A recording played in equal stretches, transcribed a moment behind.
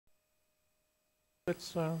Let's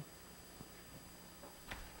stop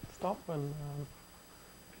and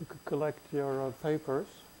if you could collect your papers.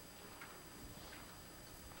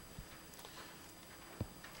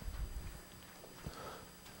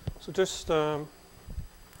 So just to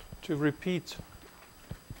repeat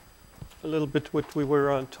a little bit what we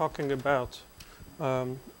were talking about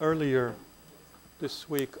earlier this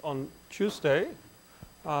week on Tuesday.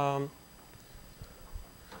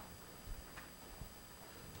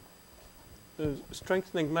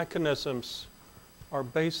 Strengthening mechanisms are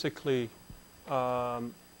basically a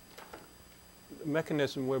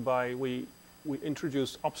mechanism whereby we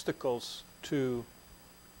introduce obstacles to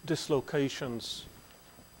dislocations,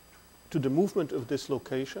 to the movement of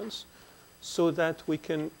dislocations, so that we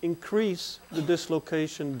can increase the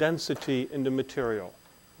dislocation density in the material.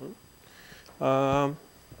 And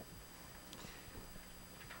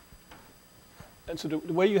so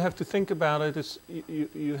the way you have to think about it is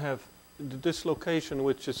you have the dislocation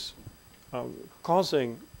which is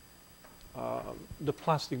causing the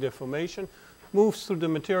plastic deformation, moves through the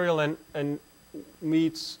material and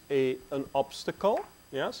meets an obstacle,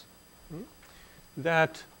 yes?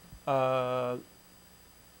 That, so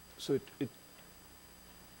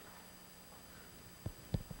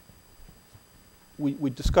we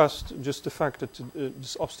discussed just the fact that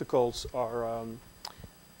these obstacles are,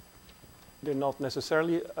 they're not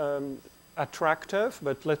necessarily attractive,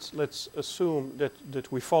 but let's assume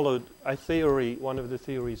that we followed a theory, one of the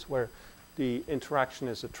theories where the interaction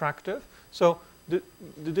is attractive. So the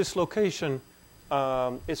dislocation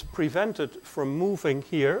is prevented from moving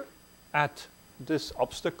here at this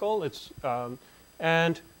obstacle. It's so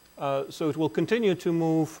it will continue to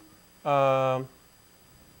move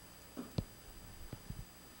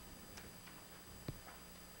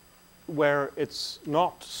where it's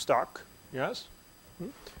not stuck, yes,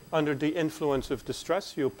 under the influence of the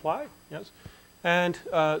stress you apply, yes, and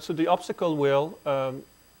so the obstacle will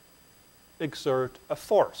exert a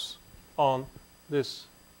force on this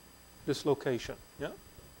location, yeah,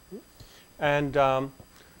 and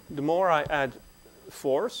the more I add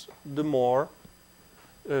force, the more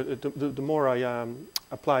the more I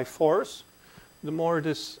apply force, the more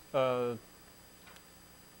this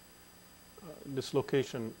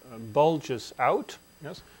dislocation bulges out,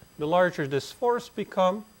 yes. The larger this force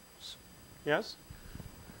becomes, yes.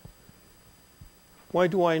 Why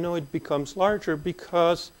do I know it becomes larger?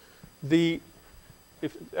 Because if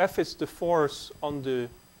F is the force on the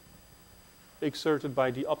exerted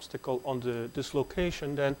by the obstacle on the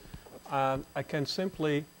dislocation, then I can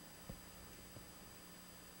simply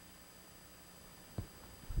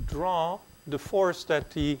draw the force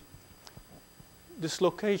that the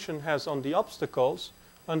dislocation has on the obstacles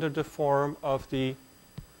under the form of the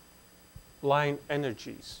line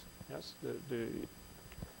energies, yes, the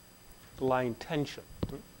line tension,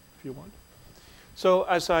 if you want. So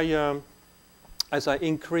as I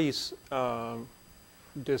increase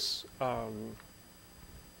this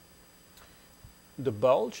the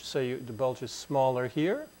bulge, say the bulge is smaller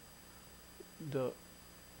here, the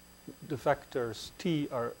vectors t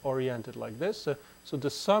are oriented like this. So the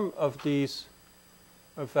sum of these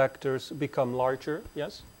vectors become larger,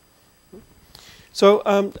 yes. So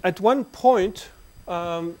at one point,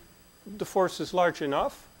 the force is large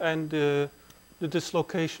enough, and the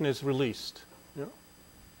dislocation is released. Yeah?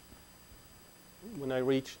 When I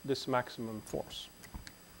reach this maximum force.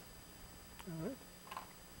 All right.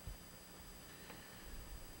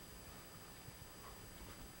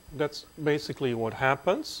 That's basically what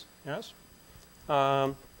happens. Yes.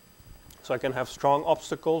 So I can have strong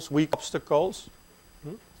obstacles, weak obstacles.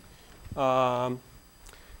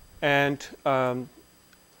 And an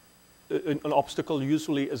obstacle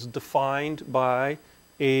usually is defined by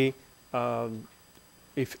a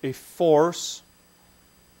force,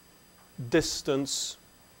 distance,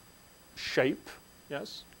 shape,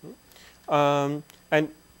 yes. And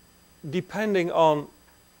depending on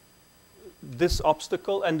this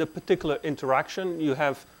obstacle and the particular interaction, you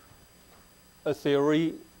have a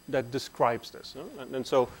theory that describes this. And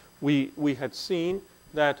so we had seen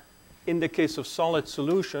that in the case of solid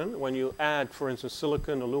solution, when you add, for instance,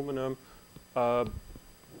 silicon, aluminum,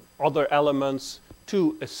 other elements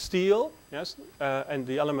to a steel, yes, and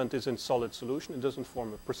the element is in solid solution, it doesn't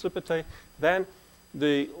form a precipitate, then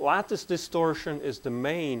the lattice distortion is the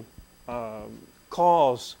main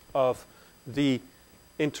cause of the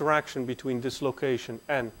interaction between dislocation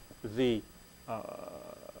and the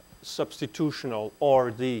substitutional or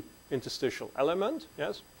the interstitial element,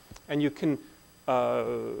 yes, and you can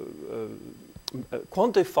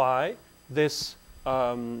quantify this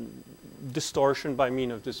distortion by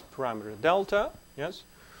means of this parameter delta, yes,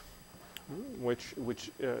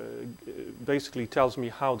 which basically tells me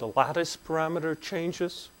how the lattice parameter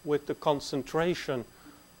changes with the concentration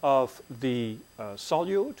of the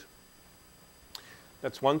solute.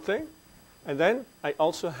 That's one thing. And then I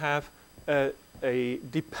also have a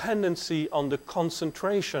dependency on the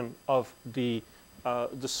concentration of the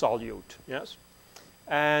solute. Yes,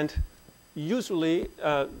 and usually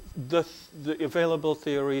the available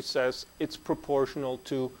theory says it's proportional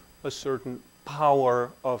to a certain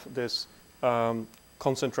power of this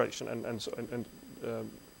concentration,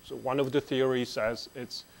 so one of the theories says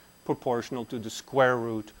it's proportional to the square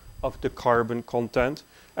root of the carbon content.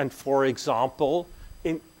 And for example,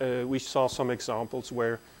 we saw some examples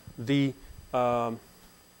where the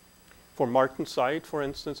for martensite, for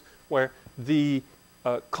instance, where the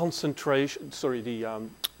concentration, sorry,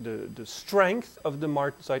 the strength of the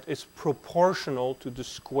martensite is proportional to the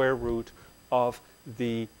square root of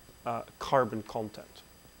the carbon content.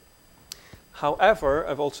 However,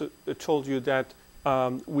 I've also told you that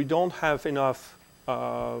we don't have enough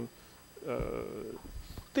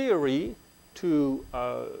theory to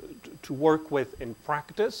work with in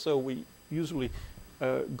practice, so we usually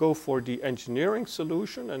go for the engineering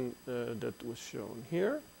solution, and that was shown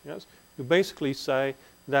here. Yes, you basically say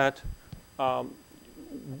that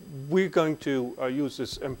we're going to use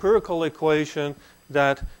this empirical equation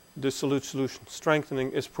that the solution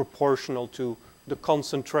strengthening is proportional to the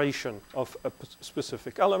concentration of a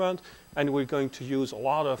specific element, and we're going to use a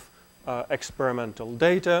lot of experimental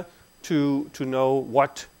data to know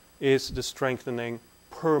what is the strengthening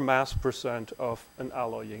per mass percent of an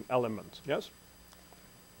alloying element. Yes?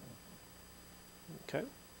 Okay.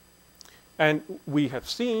 And we have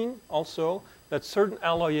seen also that certain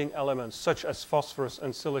alloying elements, such as phosphorus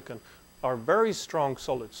and silicon, are very strong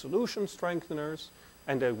solid solution strengtheners,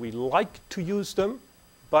 and that we like to use them,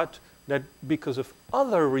 but that because of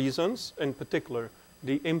other reasons, in particular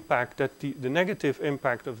the impact, that the negative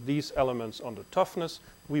impact of these elements on the toughness,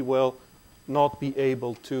 we will not be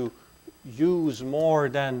able to use more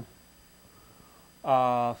than,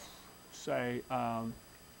 say, I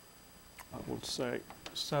would say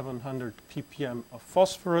 700 ppm of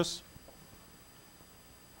phosphorus,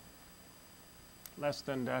 less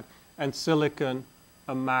than that, and silicon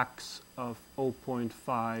a max of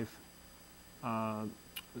 0.5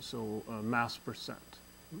 mass percent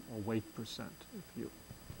or weight percent, if you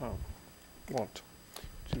want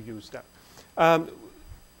to use that,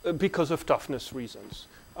 because of toughness reasons.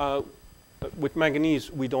 With manganese,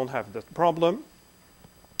 we don't have that problem.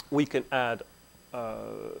 We can add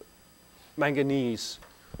manganese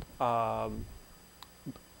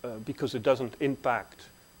because it doesn't impact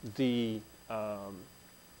the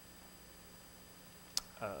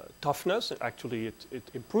toughness. Actually, it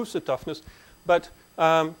improves the toughness. But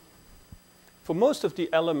for most of the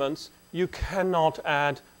elements, you cannot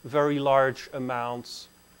add very large amounts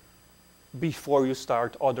before you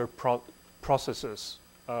start other processes.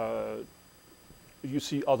 You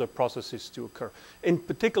see other processes to occur. In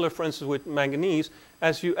particular, for instance, with manganese,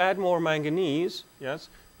 as you add more manganese, yes,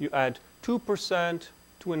 you add 2%,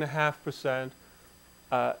 2.5%.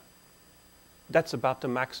 That's about the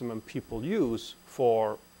maximum people use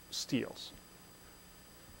for steels.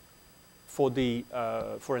 For the,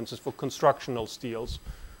 for instance, for constructional steels,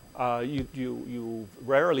 you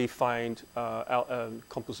rarely find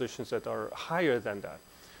compositions that are higher than that.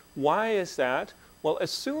 Why is that? Well,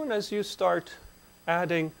 as soon as you start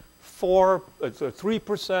adding 3%,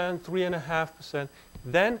 3.5%,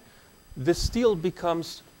 then the steel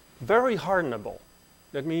becomes very hardenable.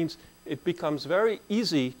 That means it becomes very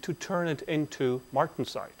easy to turn it into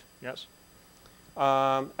martensite. Yes.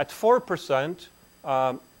 At 4%,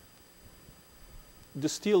 the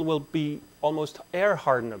steel will be almost air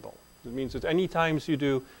hardenable. That means that any times you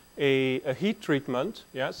do a heat treatment,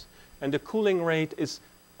 yes, and the cooling rate is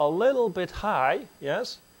a little bit high,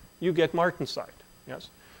 yes, you get martensite. Yes.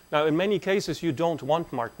 Now, in many cases, you don't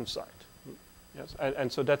want martensite. Yes,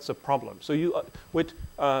 and so that's a problem. So you, with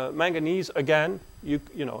manganese, again, you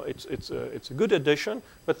know, it's a good addition,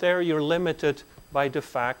 but there you're limited by the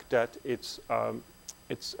fact that it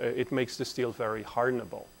makes the steel very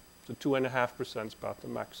hardenable. So 2.5% is about the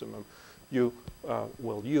maximum you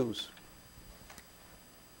will use.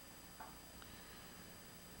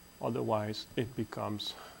 Otherwise, it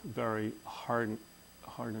becomes very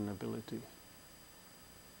hardenability.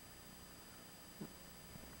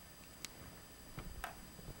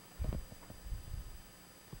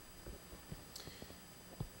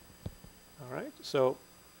 All right, so,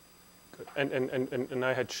 and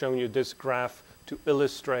I had shown you this graph to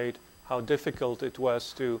illustrate how difficult it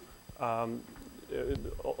was to,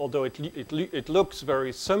 although it looks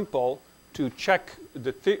very simple, to check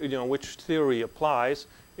which theory applies,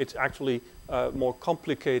 it's actually more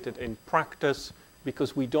complicated in practice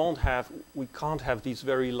because we can't have these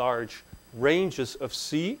very large ranges of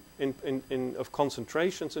C of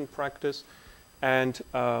concentrations in practice, and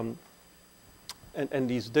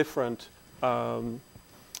these different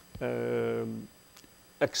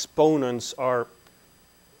exponents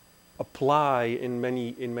apply in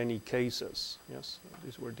many cases. Yes,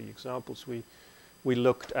 these were the examples we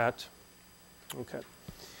looked at. Okay,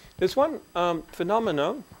 there's one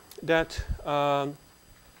phenomenon that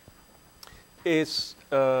is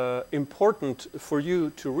important for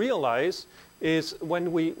you to realize is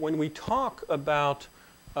when we talk about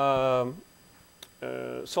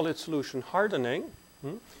solid solution hardening,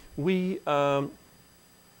 we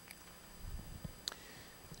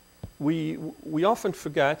often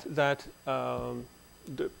forget that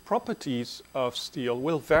the properties of steel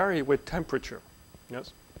will vary with temperature.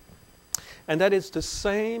 Yes, and that is the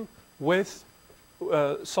same with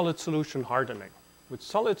solid solution hardening. With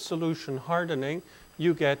solid solution hardening,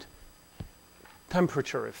 you get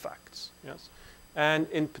temperature effects. Yes, and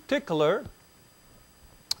in particular,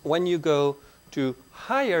 when you go to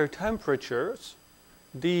higher temperatures,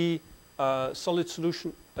 the solid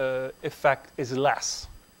solution effect is less.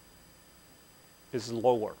 Is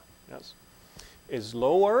lower. Yes, is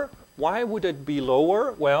lower. Why would it be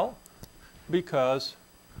lower? Well, because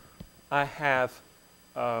I have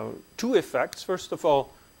two effects. First of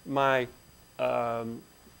all, my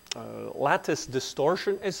lattice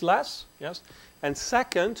distortion is less. Yes, and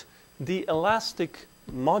second, the elastic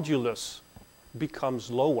modulus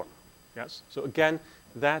becomes lower. Yes, so again,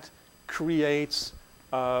 that creates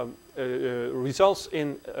results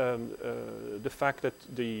in the fact that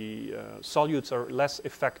the solutes are less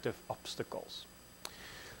effective obstacles.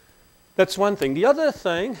 That's one thing. The other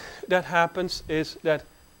thing that happens is that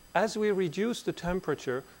as we reduce the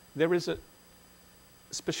temperature, there is a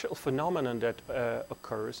special phenomenon that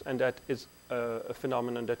occurs, and that is a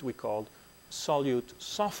phenomenon that we call solute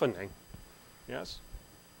softening. Yes,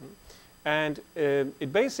 and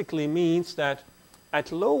it basically means that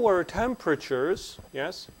at lower temperatures,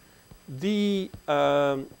 yes,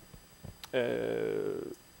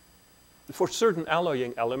 for certain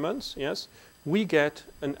alloying elements, yes, we get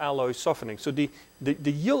an alloy softening. So the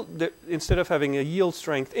yield, instead of having a yield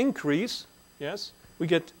strength increase, yes, we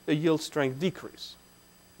get a yield strength decrease.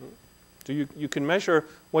 So you can measure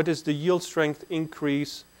what is the yield strength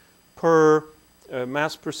increase per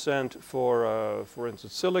mass percent for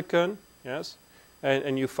instance, silicon, yes,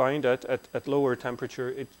 and you find that at lower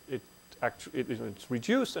temperature it's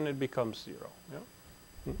reduced and it becomes zero.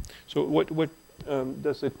 Yeah? So what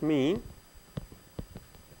does it mean?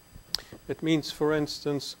 It means, for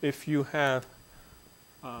instance, if you have,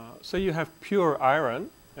 say you have pure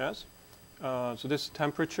iron, yes, so this is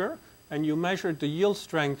temperature, and you measure the yield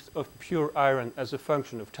strength of pure iron as a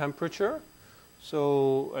function of temperature.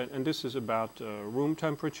 So, and this is about room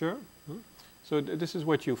temperature. So this is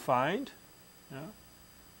what you find. Yeah.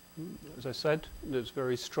 As I said, there's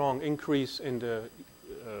very strong increase in the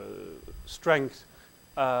strength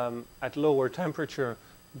at lower temperature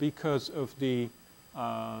because of the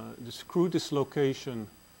screw dislocation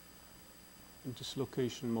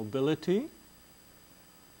mobility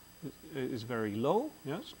is very low.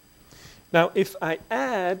 Yes. Now, if I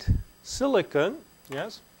add silicon,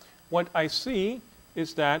 yes, what I see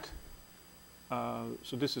is that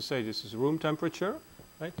so this is room temperature,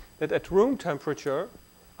 right? That at room temperature,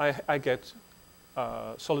 I get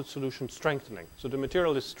solid solution strengthening. So the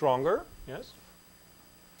material is stronger, yes,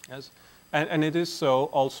 yes, and it is so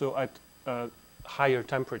also at higher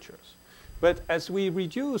temperatures. But as we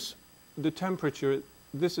reduce the temperature,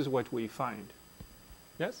 this is what we find.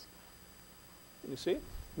 Yes, you see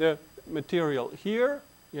the material here,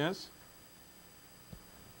 yes.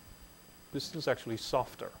 This is actually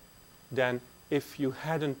softer than if you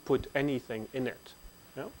hadn't put anything in it.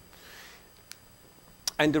 Yeah?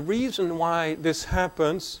 And the reason why this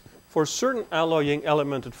happens for certain alloying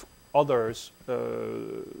element and others,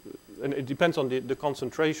 and it depends on the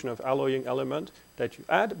concentration of alloying element that you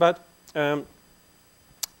add, but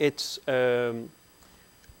it's, and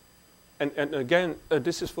again,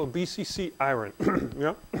 this is for BCC iron,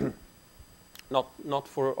 yeah? not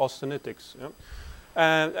for austenitics. Yeah?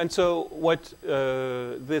 And so what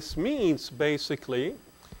this means basically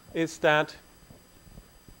is that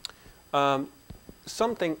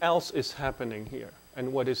something else is happening here.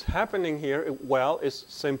 And what is happening here, well, is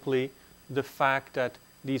simply the fact that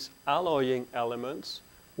these alloying elements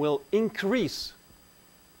will increase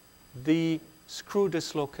the screw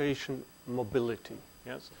dislocation mobility,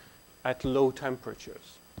 yes, at low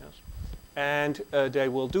temperatures. Yes. And they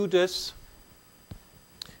will do this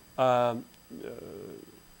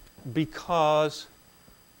because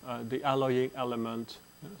the alloying element,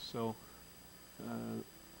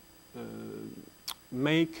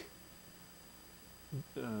 make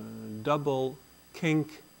double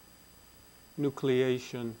kink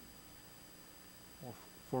nucleation or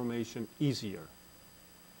formation easier.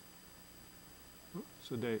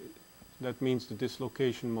 So that means the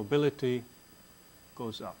dislocation mobility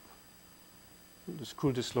goes up. The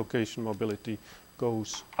screw dislocation mobility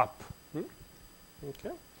goes up.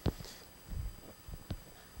 Okay.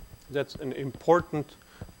 That's an important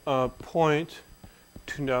point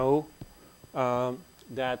to know,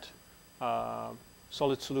 that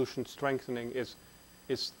solid solution strengthening is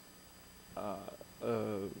a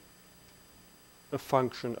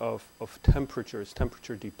function of temperature, is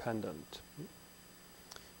temperature dependent.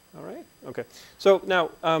 All right. Okay. So now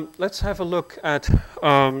let's have a look at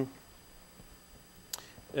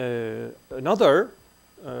another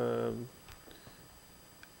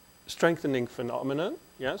strengthening phenomenon.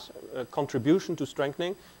 Yes, a contribution to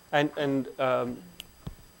strengthening, and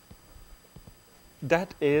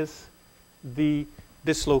that is the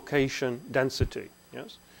dislocation density.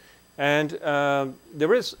 Yes, and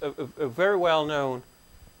there is a very well-known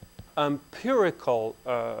empirical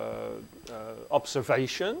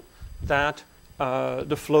observation that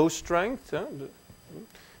the flow strength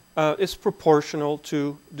is proportional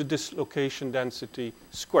to the dislocation density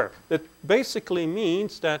square. That basically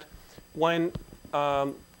means that when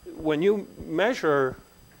you measure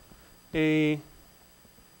a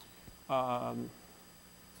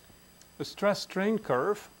stress strain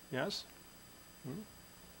curve, yes,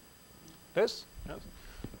 this, yes,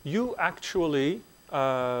 you actually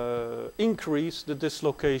increase the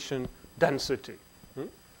dislocation density.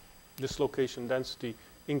 Dislocation density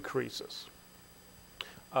increases.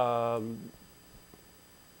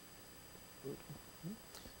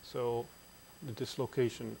 So the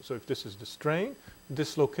dislocation, so if this is the strain,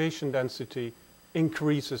 dislocation density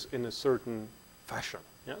increases in a certain fashion.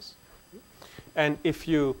 Yes, and if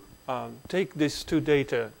you take these two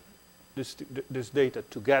data, this data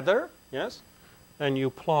together, yes, and you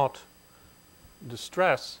plot the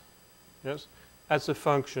stress, yes, as a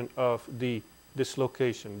function of the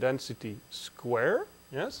dislocation density square,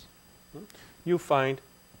 yes, you find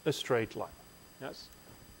a straight line. Yes,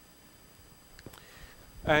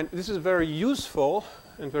 and this is a very useful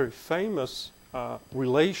and very famous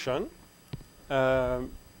relation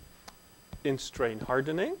in strain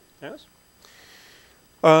hardening. Yes,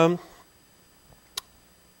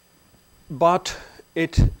 but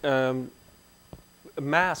it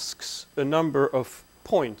masks a number of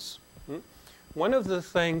points. One of the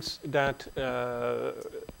things that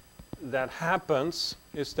that happens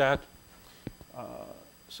is that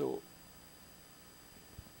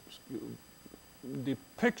the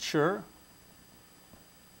picture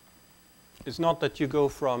is not that you go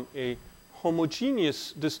from a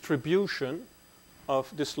homogeneous distribution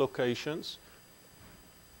of dislocations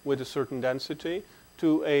with a certain density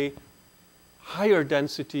to a higher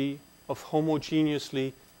density of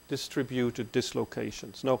homogeneously distributed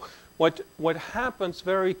dislocations. No, what happens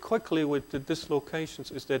very quickly with the dislocations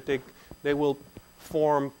is that they will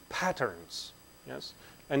form patterns. Yes,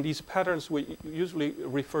 and these patterns, we usually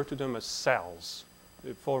refer to them as cells.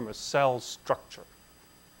 They form a cell structure.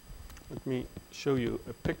 Let me show you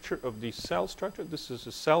a picture of the cell structure. This is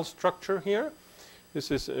a cell structure here. This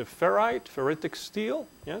is a ferritic steel.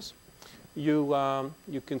 Yes, you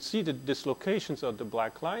can see the dislocations of the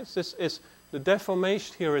black lines. This is the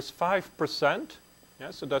deformation here is 5%.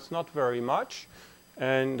 Yeah, so that's not very much,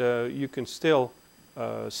 and you can still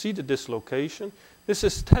see the dislocation. This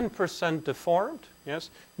is 10% deformed. Yes,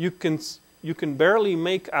 you can barely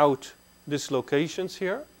make out dislocations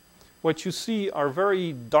here. What you see are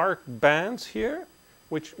very dark bands here,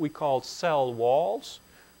 which we call cell walls,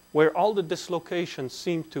 where all the dislocations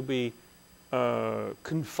seem to be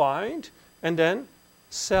confined, and then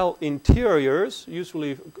cell interiors,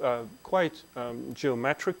 usually quite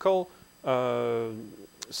geometrical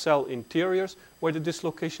cell interiors, where the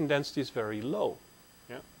dislocation density is very low.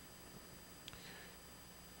 Yeah.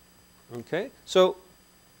 Okay. So,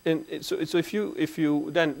 so if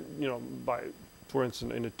you then for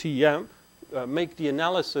instance in a TEM make the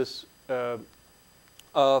analysis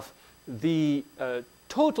of the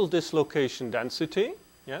total dislocation density,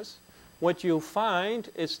 yes, what you find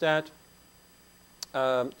is that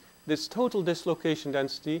this total dislocation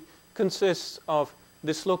density consists of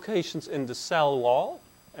dislocations in the cell wall,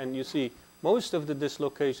 and you see most of the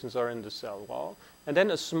dislocations are in the cell wall, and then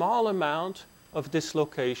a small amount of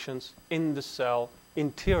dislocations in the cell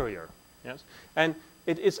interior. Yes, and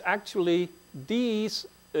it is actually these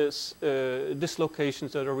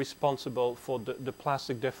dislocations that are responsible for the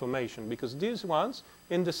plastic deformation, because these ones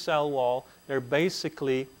in the cell wall, they're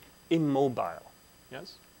basically immobile.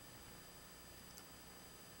 Yes.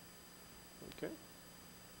 Okay.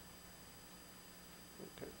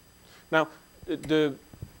 Okay. Now the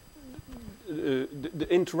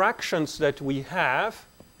interactions that we have,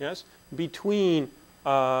 yes, between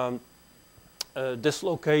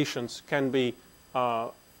dislocations can be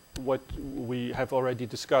what we have already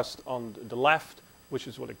discussed on the left, which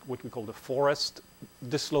is what we call the forest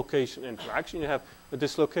dislocation interaction. You have a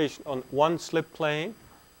dislocation on one slip plane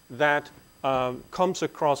that comes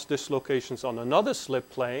across dislocations on another slip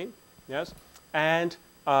plane, yes, and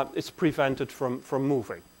it's prevented from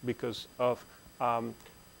moving because of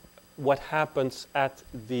what happens at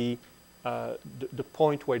the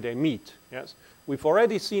point where they meet. Yes, we've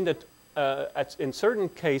already seen that in certain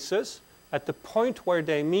cases, at the point where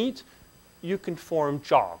they meet, you can form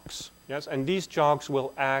jogs. Yes, and these jogs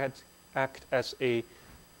will act as a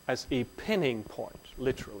pinning point,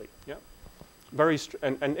 literally. Yeah,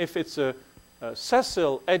 and if it's a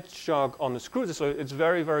sessile edge jog on a screw dislocation, it's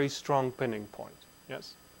very, very strong pinning point.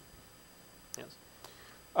 Yes. Yes.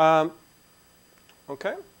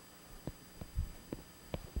 Okay.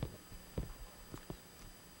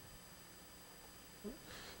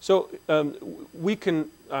 So we can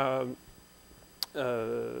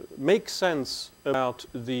make sense about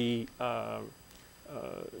the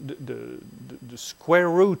square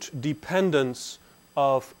root dependence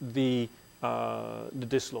of the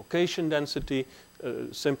dislocation density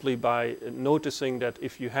simply by noticing that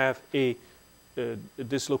if you have a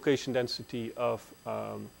dislocation density of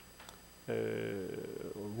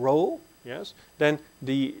rho, yes, then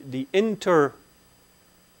the inter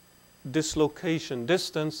dislocation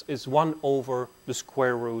distance is 1 over the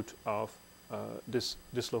square root of this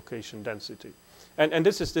dislocation density. And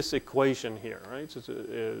this is this equation here, right? So it's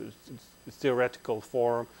a theoretical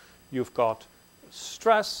form. You've got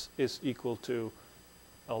stress is equal to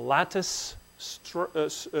a lattice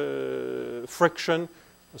friction,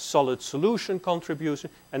 a solid solution contribution,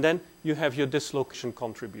 and then you have your dislocation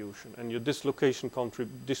contribution. And your dislocation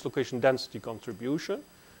density contribution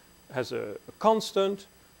has a constant.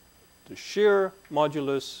 The shear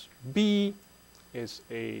modulus B is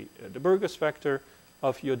the Burgers factor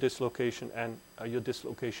of your dislocation and your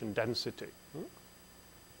dislocation density.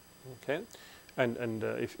 Okay, and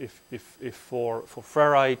if for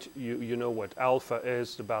ferrite you know what alpha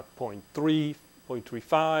is, about 0.3,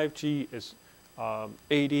 0.35, G is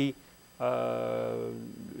 80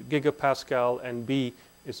 gigapascal, and B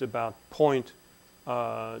is about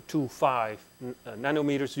 0.25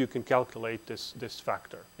 nanometers. You can calculate this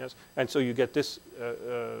factor. Yes, and so you get this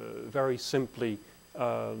very simple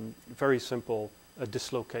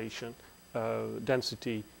dislocation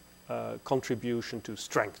density contribution to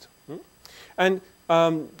strength. And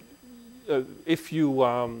if you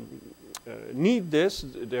need this,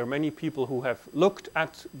 there are many people who have looked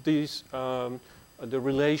at these the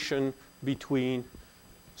relation between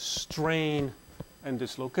strain and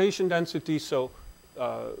dislocation density. So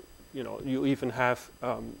you even have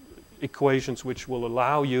equations which will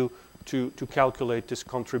allow you to calculate this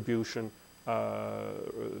contribution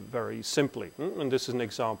very simply. And this is an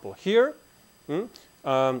example here.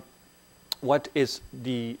 What is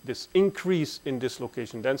this increase in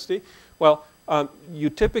dislocation density? Well, you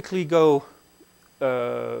typically go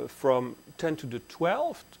from 10 to the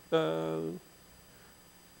 12th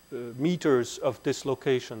meters of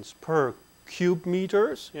dislocations per cube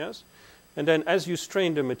meters, yes? And then as you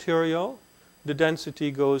strain the material, the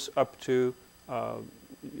density goes up to,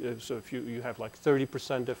 so if you have like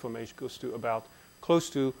 30% deformation, goes to about close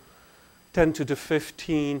to 10 to the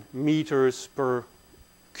 15 meters per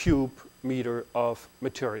cube meter of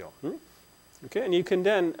material. Okay, and you can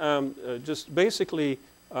then just basically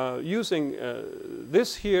using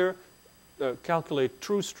this here, calculate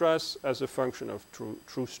true stress as a function of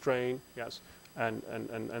true strain, yes,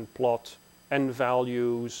 and plot N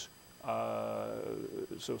values,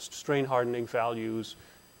 so strain hardening values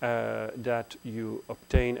that you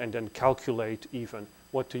obtain, and then calculate even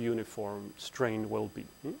what the uniform strain will be.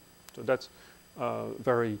 So that's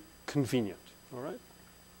very convenient. All right.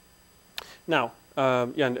 Now,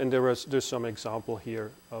 yeah, and there's some example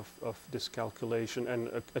here of this calculation, and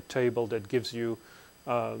a table that gives you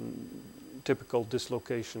typical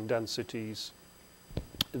dislocation densities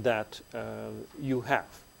that you have.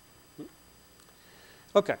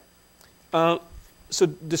 Okay, so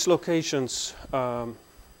dislocations. Now,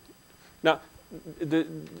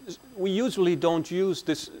 we usually don't use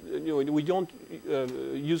this, we don't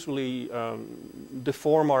usually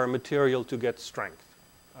deform our material to get strength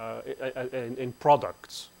in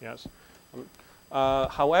products, yes.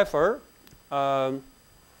 However, and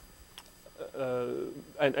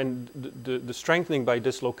the strengthening by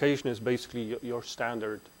dislocation is basically your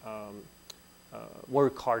standard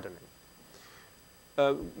work hardening.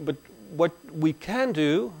 But what we can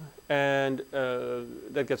do, and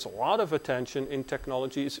that gets a lot of attention in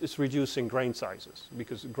technology, is reducing grain sizes,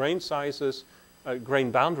 because grain sizes, grain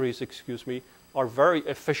boundaries, excuse me, are very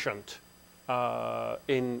efficient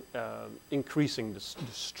in increasing the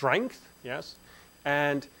strength, yes,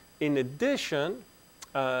 and in addition,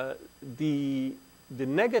 the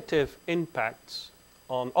negative impacts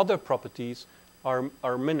on other properties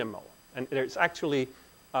are minimal, and there's actually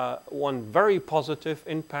one very positive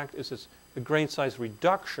impact is this. The grain size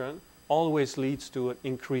reduction always leads to an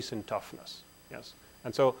increase in toughness. Yes,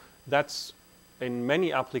 and so that's in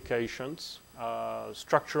many applications,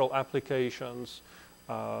 structural applications,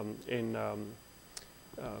 in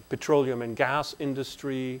petroleum and gas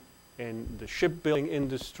industry, in the shipbuilding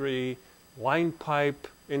industry, line pipe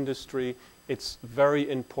industry. It's very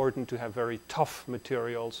important to have very tough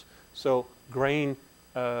materials. So grain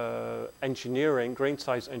engineering, grain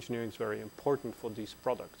size engineering is very important for these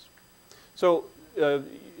products. So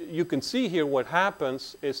you can see here what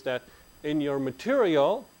happens is that in your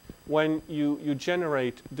material, when you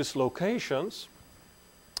generate dislocations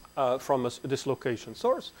from a dislocation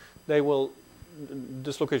source,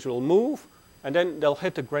 dislocation will move, and then they'll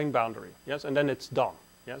hit the grain boundary, yes, and then it's done,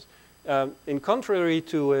 yes. In contrary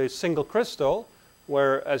to a single crystal,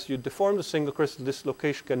 where as you deform the single crystal,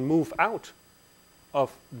 dislocation can move out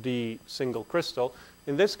of the single crystal.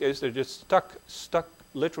 In this case, they're just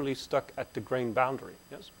literally stuck at the grain boundary,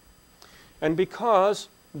 yes? And because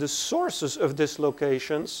the sources of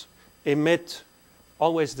dislocations emit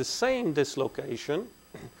always the same dislocation,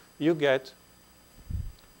 you get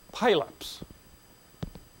pileups,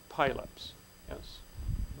 yes?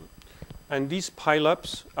 And these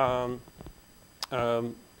pileups,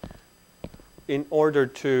 in order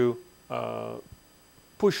to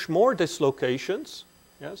push more dislocations,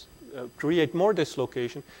 yes, create more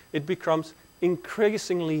dislocation, it becomes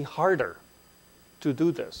increasingly harder to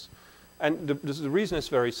do this. And the reason is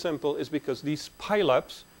very simple, is because these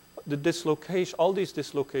pileups, all these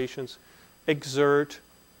dislocations exert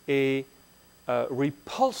a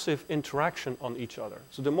repulsive interaction on each other.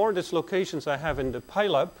 So the more dislocations I have in the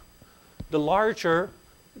pileup, the larger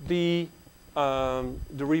the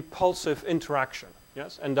repulsive interaction,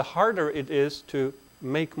 yes, and the harder it is to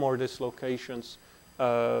make more dislocations,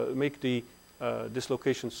 make the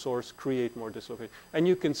dislocation source create more dislocation. And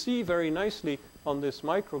you can see very nicely on this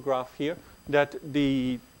micrograph here that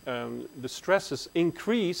the stresses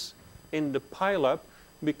increase in the pileup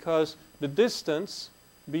because the distance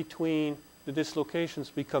between the dislocations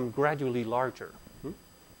become gradually larger.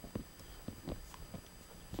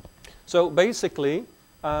 So basically,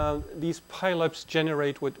 these pileups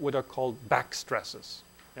generate what are called back stresses.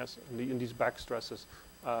 Yes, and these back stresses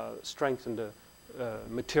strengthen the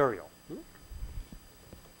material.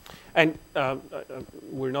 And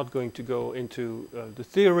we're not going to go into the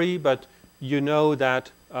theory, but you know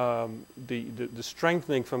that the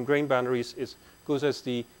strengthening from grain boundaries goes as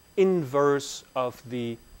the inverse of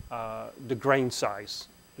the grain size,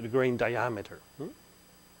 the grain diameter.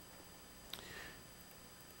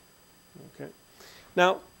 Okay.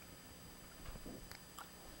 Now,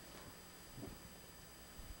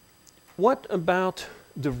 what about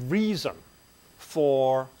the reason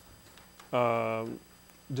for the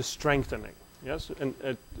strengthening? Yes, and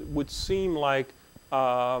it would seem like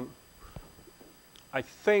I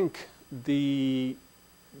think the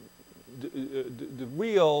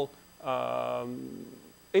real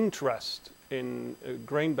interest in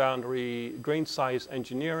grain size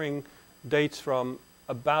engineering dates from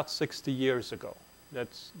about 60 years ago.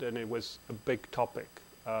 Then it was a big topic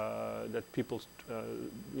that people,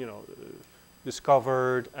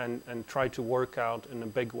 discovered and tried to work out in a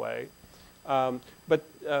big way. But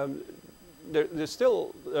there's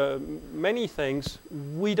still many things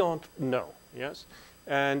we don't know. Yes,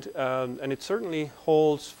 and it certainly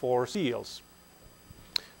holds for seals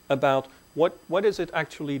about what is it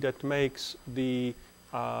actually that makes the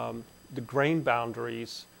grain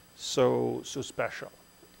boundaries so special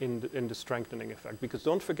in the strengthening effect. Because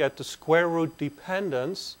don't forget, the square root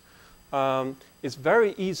dependence is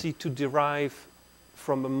very easy to derive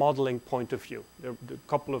from a modeling point of view. There are a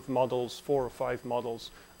couple of models, 4 or 5 models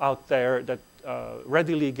out there that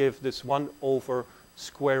readily give this 1 over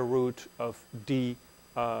square root of d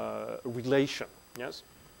relation. Yes,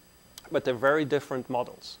 but they're very different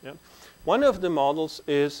models. Yeah? One of the models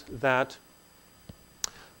is that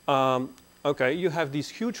okay, you have these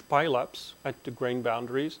huge pileups at the grain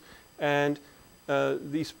boundaries, and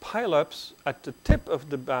these pileups at the tip of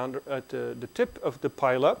the the tip of the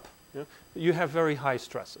pileup, yeah, you have very high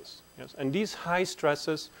stresses. Yes, and these high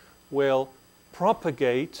stresses will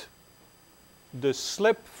propagate the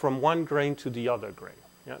slip from one grain to the other grain.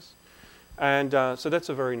 Yes, and so that's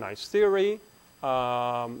a very nice theory. There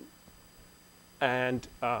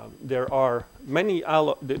are many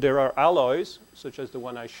alloys, such as the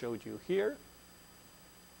one I showed you here.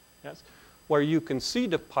 Yes, where you can see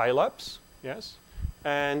the pileups. Yes,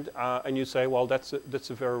 and you say, well, that's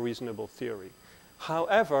a very reasonable theory.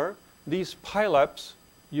 However, these pileups,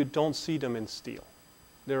 you don't see them in steel.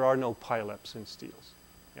 There are no pileups in steels.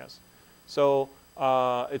 Yes, so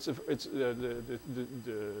it's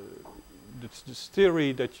this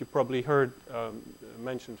theory that you probably heard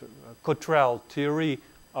mentioned, Cottrell theory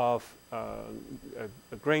of a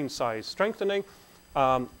grain size strengthening,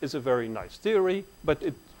 is a very nice theory, but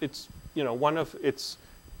it's one of its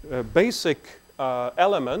basic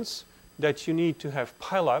elements that you need to have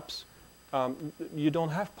pileups. You don't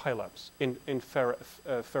have pileups in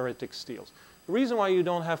ferritic steels. The reason why you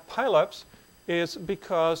don't have pileups is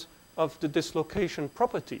because of the dislocation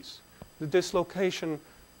properties. The dislocation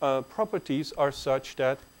properties are such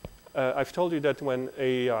that I've told you that when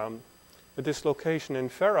a dislocation in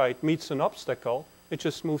ferrite meets an obstacle, it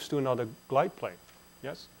just moves to another glide plane.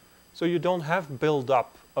 Yes, so you don't have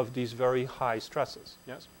build-up of these very high stresses.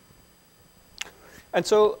 Yes, and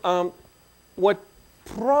so what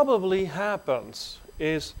probably happens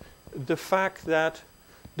is the fact that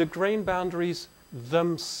the grain boundaries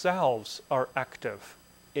themselves are active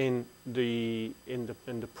in the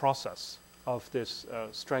process of this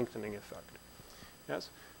strengthening effect. Yes,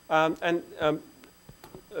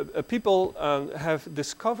 people have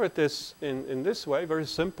discovered this in this way, very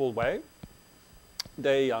simple way.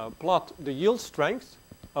 They plot the yield strength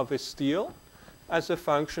of a steel as a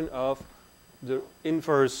function of the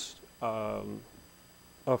inverse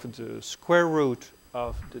of the square root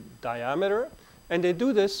of the diameter, and they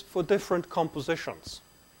do this for different compositions.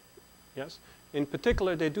 Yes, in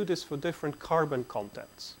particular, they do this for different carbon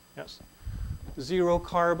contents. Yes, 0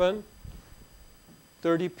 carbon,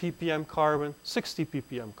 30 ppm carbon, 60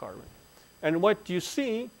 ppm carbon, and what you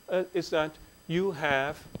see is that you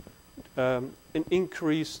have an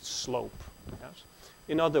increased slope. Yes?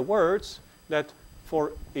 In other words, that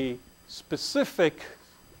for a specific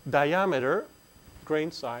diameter,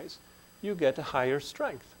 grain size, you get a higher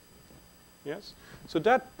strength. Yes? So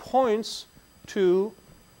that points to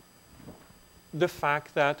the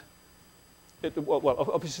fact that, well,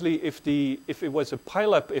 obviously, if it was a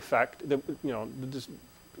pileup effect, the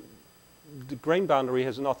grain boundary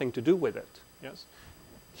has nothing to do with it. Yes?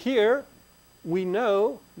 Here, we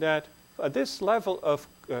know that at this level of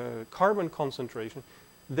carbon concentration,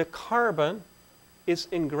 the carbon is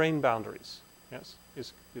in grain boundaries. Yes,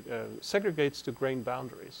 it segregates to grain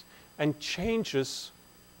boundaries and changes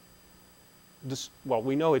this. Well,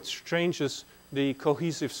 we know it changes the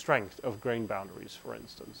cohesive strength of grain boundaries, for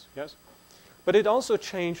instance. Yes, but it also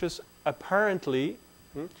changes apparently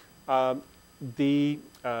the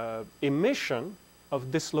emission of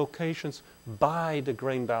dislocations by the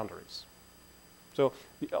grain boundaries. So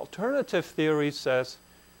the alternative theory says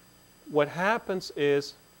what happens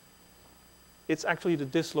is it's actually the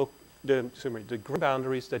grain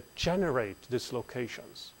boundaries that generate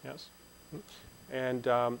dislocations. Yes, and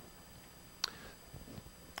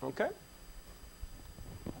okay.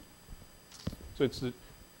 So it's the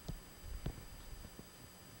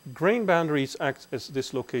grain boundaries act as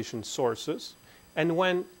dislocation sources, and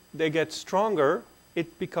when they get stronger,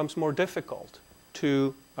 it becomes more difficult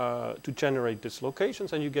to generate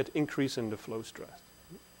dislocations, and you get increase in the flow stress.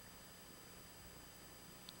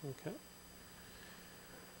 Okay.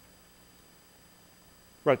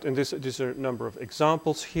 Right, and these are a number of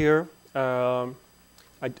examples here. I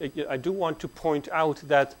do want to point out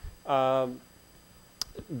that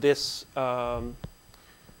this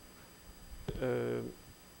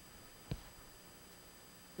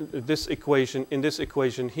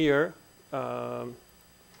equation here,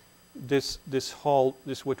 this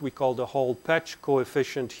what we call the Hall patch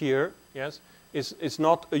coefficient here, yes, is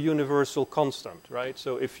not a universal constant, right?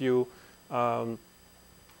 So if you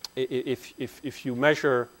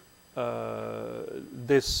measure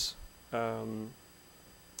this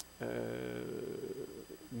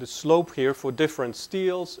the slope here for different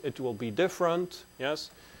steels, it will be different, yes,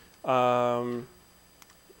 and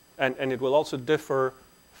it will also differ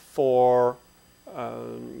for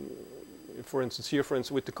for instance, here, for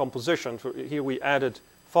instance, with the composition, here we added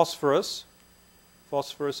phosphorus.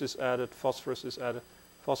 Phosphorus is added, phosphorus is added,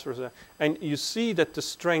 phosphorus is added. And you see that the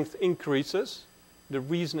strength increases. The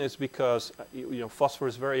reason is because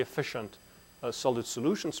phosphorus is very efficient solid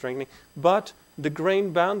solution strengthening, but the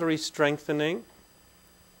grain boundary strengthening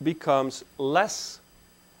becomes less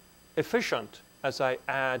efficient as I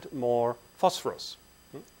add more phosphorus.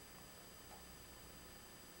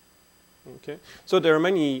 Okay, so there are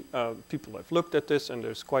many people have looked at this, and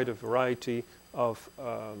there's quite a variety of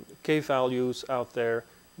K values out there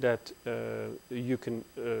that you can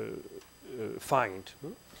find.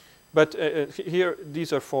 But here,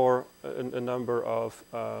 these are for a number of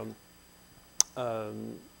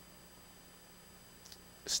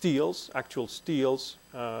steels, actual steels,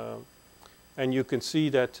 and you can see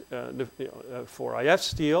that for IF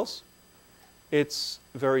steels, it's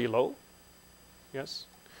very low. Yes.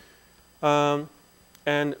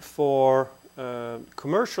 And for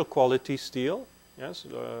commercial quality steel, yes,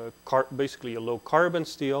 basically a low carbon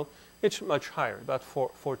steel, it's much higher, about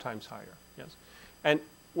four times higher. Yes, and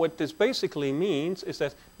what this basically means is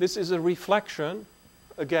that this is a reflection,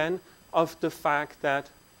 again, of the fact that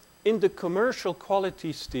in the commercial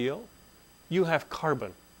quality steel, you have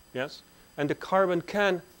carbon. Yes, and the carbon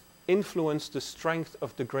can influence the strength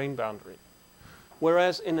of the grain boundary,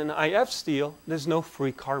 whereas in an IF steel, there's no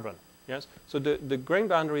free carbon. Yes, so the grain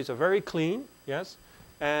boundaries are very clean, yes,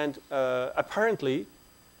 and apparently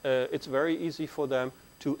it's very easy for them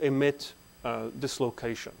to emit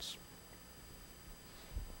dislocations.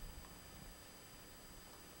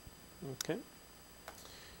 Okay,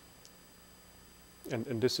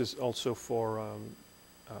 and this is also for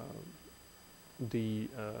the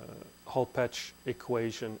Hall-Petch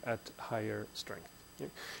equation at higher strength. Yeah.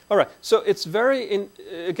 All right, so it's very,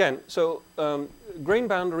 again, so grain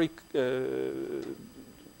boundary, the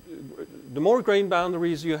more grain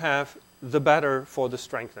boundaries you have, the better for the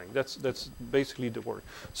strengthening. That's basically the word.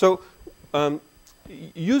 So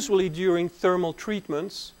usually during thermal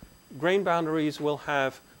treatments, grain boundaries will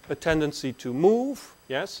have a tendency to move,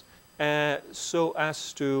 yes, so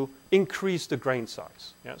as to increase the grain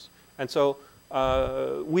size, yes. And so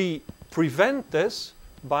we prevent this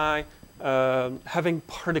by having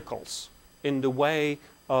particles in the way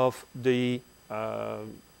of the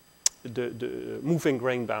moving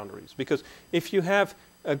grain boundaries. Because if you have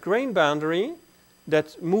a grain boundary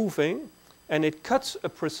that's moving and it cuts a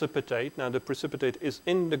precipitate, now the precipitate is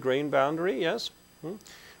in the grain boundary, yes,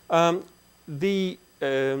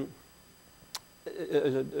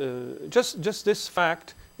 just this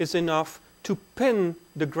fact is enough to pin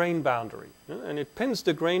the grain boundary. And it pins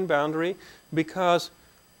the grain boundary because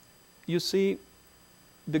you see,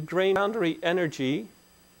 the grain boundary energy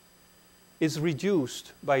is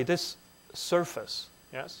reduced by this surface,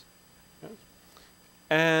 yes? Yes.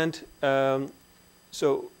 And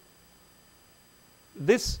so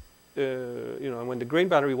this, when the grain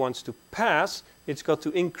boundary wants to pass, it's got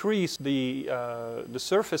to increase the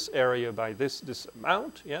surface area by this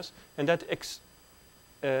amount, yes? And that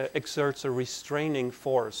exerts a restraining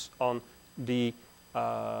force on the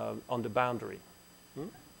boundary.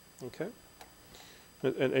 Okay,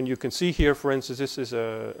 and you can see here, for instance, this is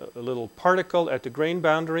a little particle at the grain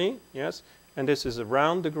boundary, yes, and this is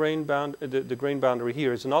around the grain boundary. The grain boundary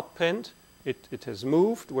here is not pinned; it has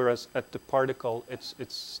moved, whereas at the particle it's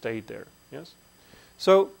stayed there. Yes,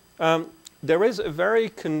 so there is a very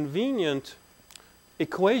convenient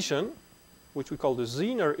equation, which we call the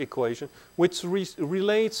Zener equation, which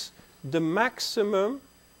relates the maximum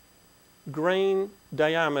grain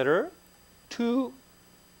diameter to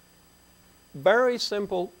very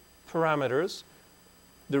simple parameters: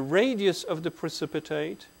 the radius of the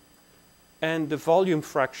precipitate and the volume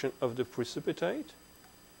fraction of the precipitate.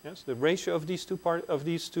 Yes, the ratio of these two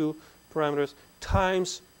parameters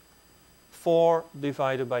times 4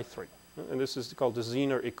 divided by 3. And this is called the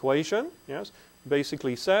Zener equation. Yes,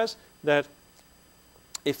 basically says that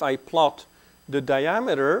if I plot the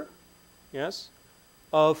diameter, yes,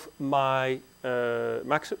 of my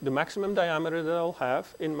the maximum diameter that I'll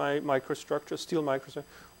have in my microstructure, steel microstructure,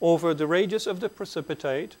 over the radius of the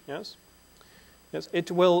precipitate, yes, yes,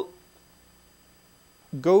 it will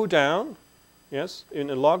go down, yes,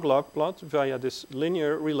 in a log-log plot via this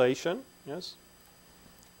linear relation, yes,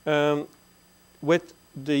 with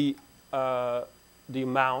the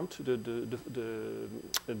amount, the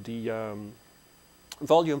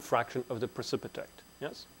volume fraction of the precipitate,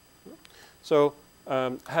 yes. So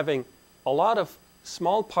having a lot of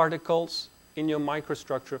small particles in your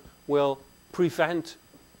microstructure will prevent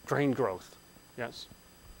grain growth. Yes.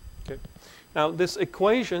 Okay. Now this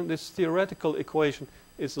equation, this theoretical equation,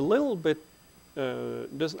 is a little bit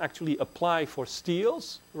doesn't actually apply for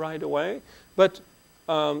steels right away, but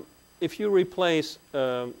if you replace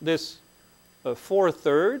this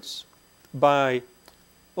 4/3 by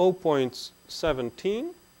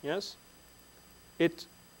 0.17, yes, it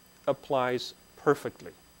applies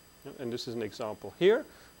perfectly. And this is an example here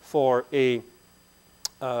for a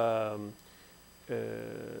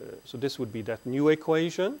so this would be that new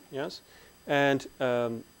equation, yes, and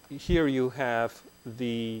here you have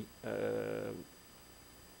the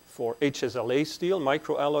for HSLA steel,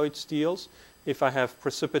 microalloyed steels. If I have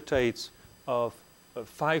precipitates of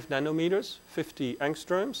 5 nanometers, 50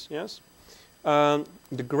 angstroms, yes,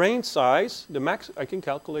 the grain size, I can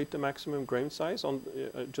calculate the maximum grain size on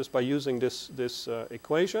just by using this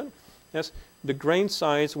equation. Yes, the grain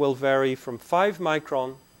size will vary from 5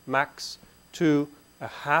 micron max to a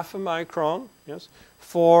half a micron. Yes,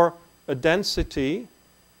 for a density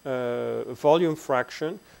volume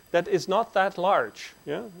fraction that is not that large.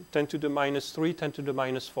 Yeah, 10 to the minus 3, 10 to the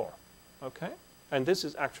minus 4. Okay, and this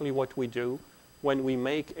is actually what we do when we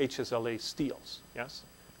make HSLA steels. Yes,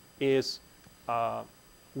 is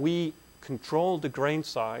we control the grain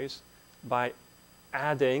size by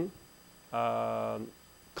adding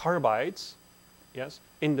carbides, yes,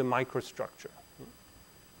 in the microstructure.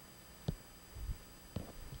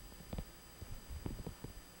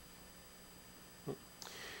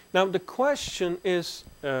 Now the question is,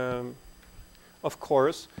 of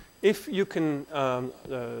course, if you can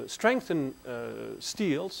strengthen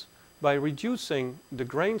steels by reducing the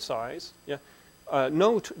grain size, yeah,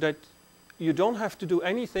 note that you don't have to do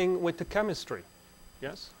anything with the chemistry,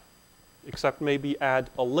 yes, except maybe add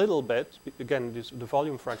a little bit, again, the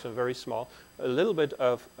volume fraction is very small, a little bit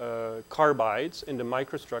of carbides in the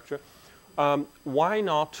microstructure. Why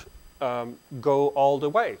not go all the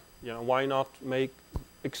way? You know, why not make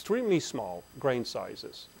extremely small grain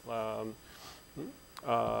sizes,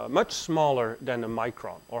 much smaller than a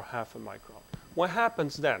micron or half a micron? What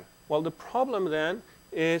happens then? Well, the problem then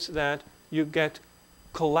is that you get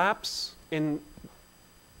collapse in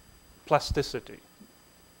plasticity.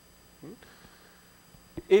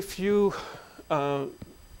 If you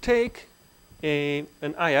take an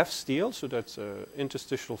IF steel, so that's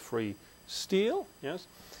interstitial free steel, yes,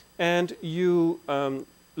 and you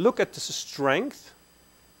look at the strength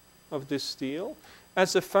of this steel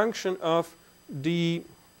as a function of the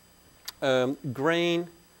grain,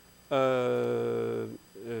 so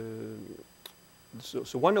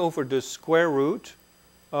 1 over the square root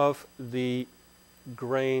of the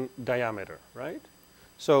grain diameter, right?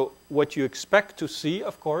 So what you expect to see,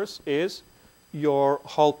 of course, is your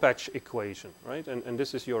Hall-Patch equation, right? And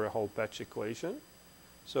this is your Hall-Patch equation.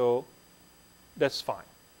 So that's fine,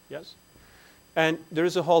 yes? And there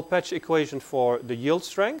is a Hall-Patch equation for the yield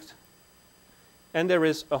strength, and there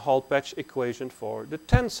is a Hall-Patch equation for the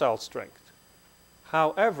tensile strength.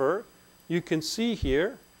 However, you can see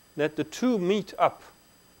here that the two meet up.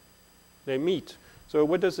 They meet. So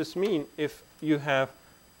what does this mean? If you have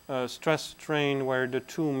a stress strain where the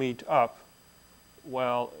two meet up,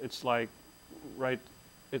 well, it's like, right,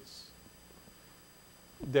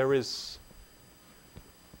 there is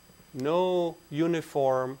no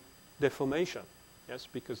uniform deformation, yes,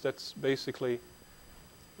 because that's basically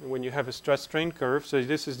when you have a stress strain curve. So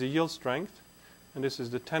this is the yield strength and this is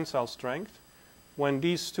the tensile strength. When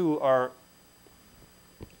these two are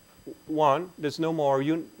one, there's no more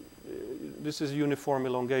this is uniform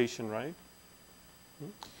elongation, right?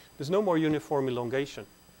 There's no more uniform elongation,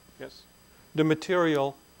 yes? The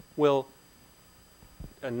material will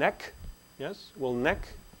neck, yes, will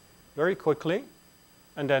neck very quickly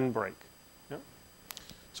and then break. Yeah?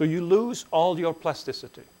 So you lose all your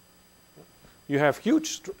plasticity. You have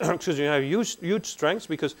huge, huge strengths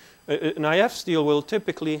because an IF steel will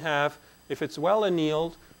typically have, if it's well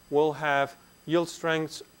annealed, will have yield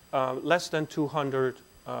strengths less than 200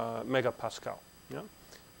 megapascal.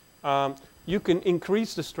 Yeah? You can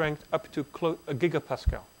increase the strength up to a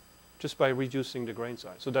gigapascal just by reducing the grain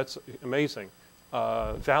size. So that's amazing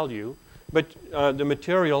value. But the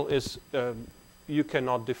material is, you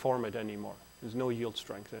cannot deform it anymore. There's no yield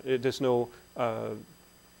strength. There's no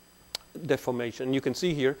deformation. You can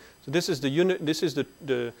see here, so this is the unit, this is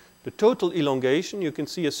the total elongation. You can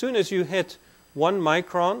see as soon as you hit 1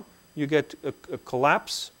 micron, you get a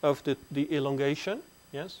collapse of the elongation.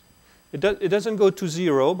 Yes, it doesn't go to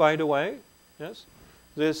 0, by the way. Yes,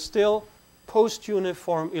 there's still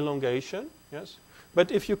post-uniform elongation. Yes,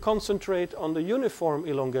 but if you concentrate on the uniform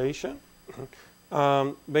elongation,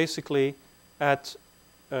 basically at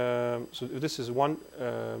so this is 1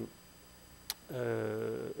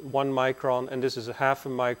 1 micron, and this is a half a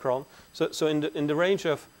micron. So in the range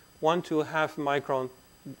of 1 to a half micron,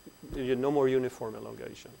 no more uniform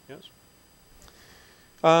elongation. Yes.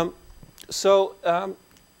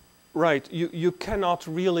 Right, you cannot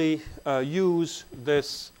really use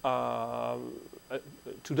this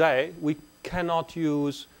today. We cannot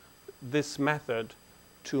use this method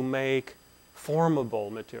to make formable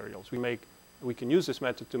materials. We can use this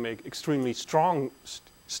method to make extremely strong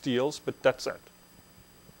steels, but that's it.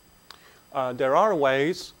 There are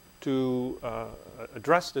ways to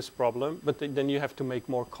address this problem, but then you have to make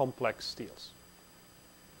more complex steels.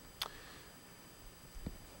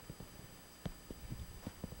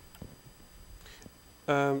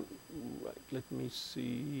 Right, let me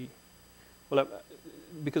see. Well,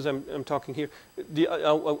 because I'm talking here,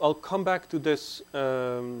 I'll come back to this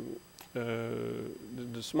the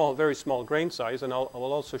very small grain size, and I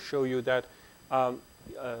will also show you that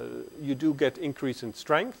you do get increase in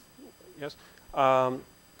strength. Yes,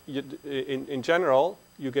 in general,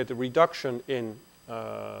 you get a reduction in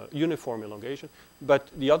uniform elongation. But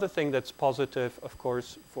the other thing that's positive, of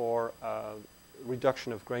course, for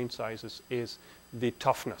reduction of grain sizes is the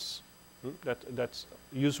toughness. That's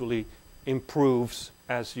usually improves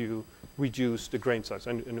as you reduce the grain size,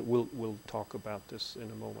 and we'll talk about this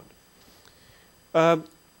in a moment.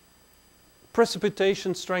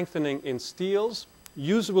 Precipitation strengthening in steels,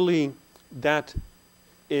 usually that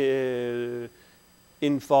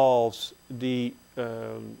involves the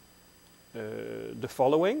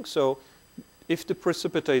following. So if the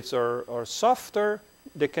precipitates are softer,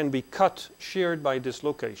 they can be cut, sheared by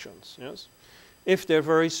dislocations. Yes. If they're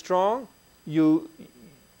very strong,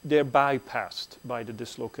 they're bypassed by the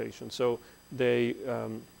dislocation. So they,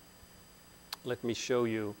 let me show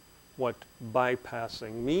you what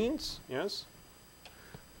bypassing means. Yes.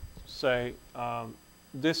 Say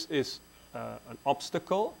this is an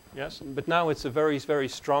obstacle. Yes, but now it's a very, very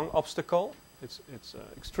strong obstacle. It's an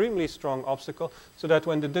extremely strong obstacle, so that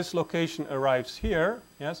when the dislocation arrives here,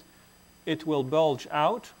 yes, it will bulge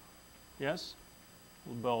out. Yes,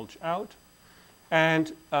 will bulge out.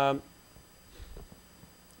 And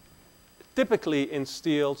typically in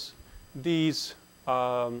steels, these,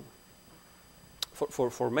 for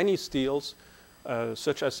many steels,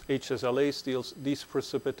 such as HSLA steels, these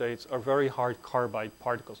precipitates are very hard carbide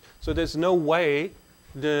particles. So there's no way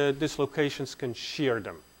the dislocations can shear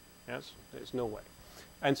them. Yes, there's no way.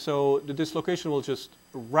 And so the dislocation will just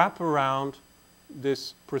wrap around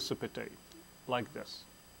this precipitate like this.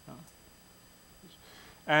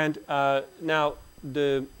 And now,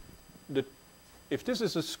 if this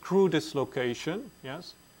is a screw dislocation,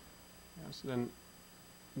 yes, then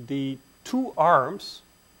the two arms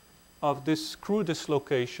of this screw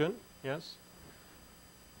dislocation, yes,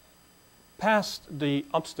 past the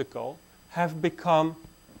obstacle, have become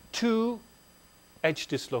two edge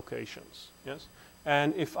dislocations. Yes,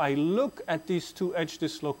 and if I look at these two edge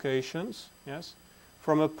dislocations, yes,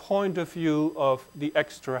 from a point of view of the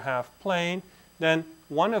extra half plane, then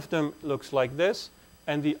one of them looks like this,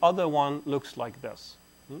 and the other one looks like this.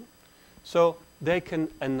 So they can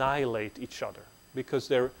annihilate each other because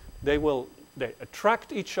they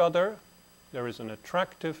attract each other. There is an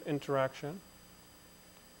attractive interaction.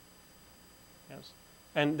 Yes,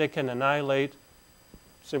 and they can annihilate,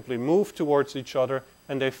 simply move towards each other,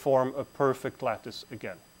 and they form a perfect lattice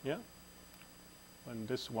again. Yeah, when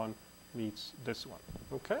this one meets this one.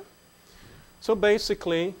 Okay, so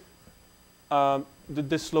basically, the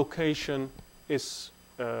dislocation is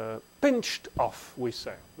pinched off, we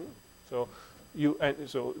say. So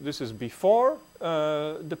so this is before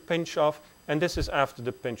the pinch off, and this is after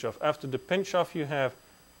the pinch off. After the pinch off, you have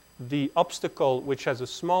the obstacle, which has a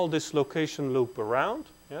small dislocation loop around,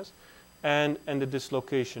 yes, and the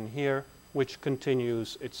dislocation here, which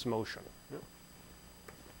continues its motion. Yeah.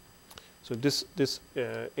 So this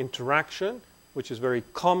interaction, which is very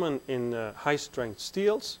common in high-strength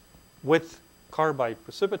steels with carbide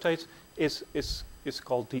precipitates, is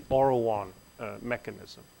called the Orowan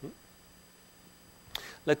mechanism.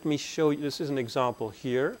 Let me show you. This is an example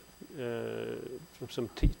here from some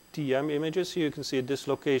TM images. Here you can see a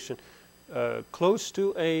dislocation close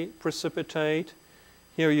to a precipitate.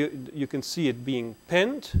 Here you can see it being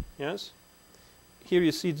pinned. Yes. Here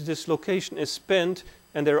you see the dislocation is pinned,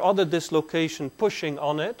 and there are other dislocation pushing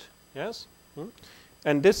on it. Yes.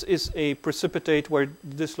 And this is a precipitate where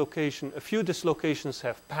dislocation, a few dislocations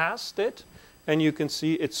have passed it, and you can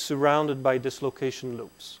see it's surrounded by dislocation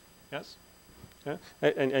loops. Yes. Yeah?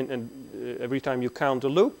 And every time you count a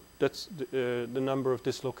loop, that's the number of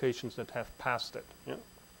dislocations that have passed it. Yeah?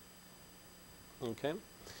 Okay.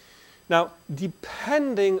 Now,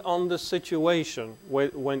 depending on the situation,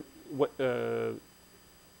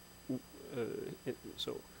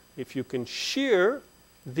 so if you can shear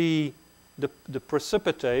the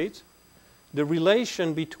precipitate, the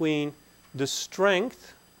relation between the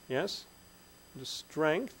strength, yes, the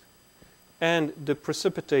strength, and the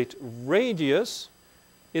precipitate radius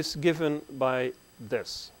is given by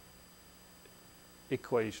this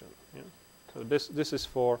equation. Yeah? So this is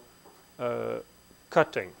for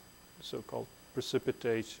cutting, so-called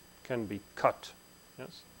precipitate can be cut.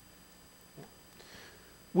 Yes.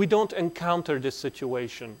 We don't encounter this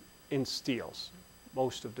situation in steels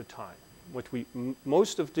most of the time.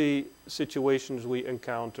 Most of the situations we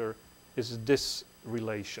encounter is this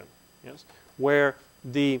relation, yes, where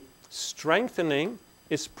the strengthening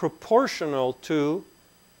is proportional to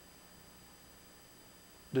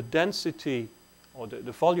the density, or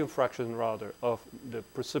the volume fraction rather, of the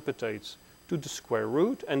precipitates to the square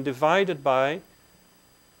root and divided by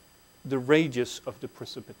the radius of the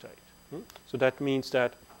precipitate. So that means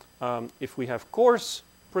that if we have coarse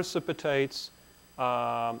precipitates,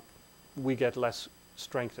 we get less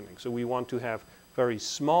strengthening. So we want to have very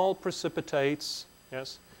small precipitates,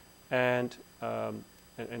 yes, and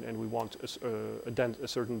we want a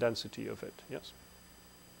certain density of it, yes.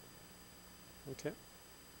 Okay.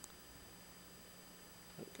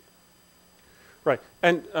 Okay. Right,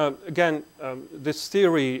 and again, this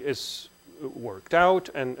theory is worked out,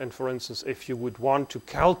 and for instance, if you would want to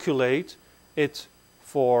calculate it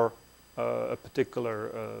for a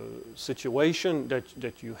particular situation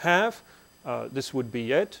that you have, this would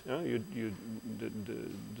be it. The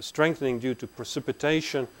strengthening due to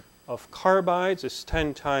precipitation of carbides is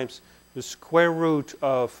 10 times the square root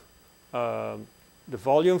of the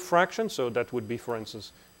volume fraction, so that would be, for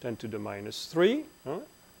instance, 10 to the minus 3.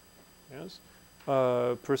 Yes.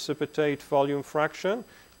 Precipitate volume fraction.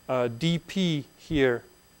 dP here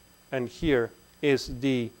and here is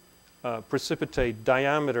the precipitate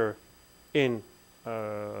diameter in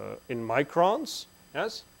microns.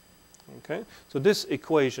 Yes. Okay. So this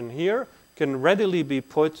equation here can readily be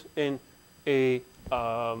put in a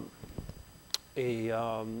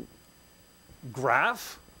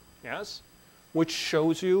graph, yes, which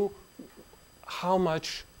shows you how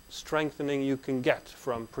much strengthening you can get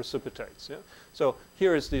from precipitates. Yeah? So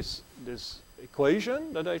here is this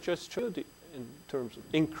equation that I just showed in terms of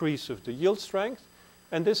increase of the yield strength,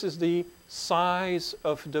 and this is the size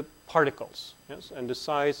of the particles, yes, and the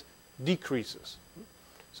size decreases.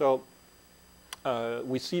 So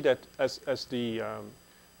we see that as the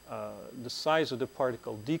size of the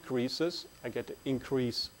particle decreases, I get an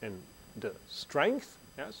increase in the strength,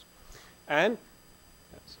 yes, and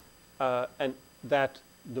that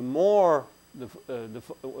the more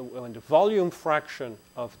when the volume fraction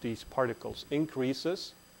of these particles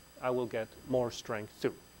increases, I will get more strength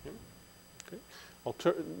too. Yeah?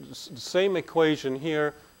 Okay. The same equation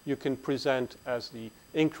here you can present as the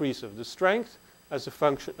increase of the strength as a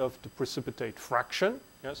function of the precipitate fraction.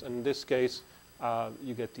 Yes, and in this case,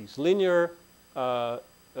 you get these linear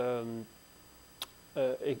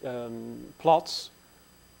plots.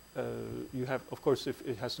 You have, of course, if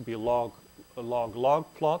it has to be a log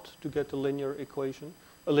plot to get a linear equation,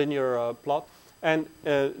 a linear plot. And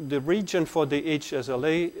the region for the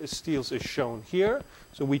HSLA steels is shown here.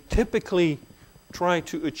 So we typically try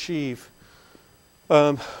to achieve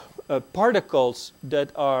particles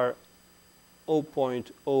that are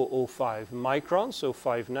 0.005 microns, so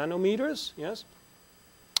 5 nanometers, yes.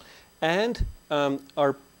 And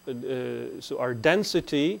so our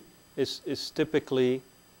density is typically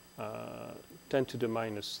 10 to the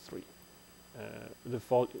minus 3.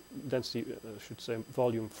 The density, I should say,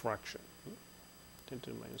 volume fraction. 10 to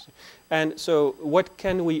the minus 3. And so what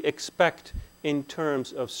can we expect in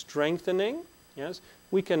terms of strengthening? Yes,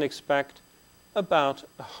 we can expect about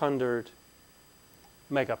 100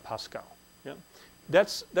 megapascal. Yeah?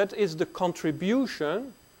 That is the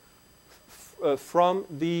contribution from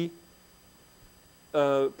the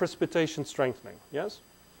precipitation strengthening. Yes,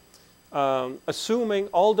 assuming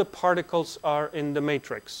all the particles are in the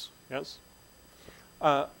matrix. Yes.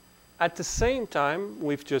 At the same time,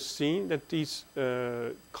 we've just seen that these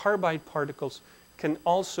carbide particles can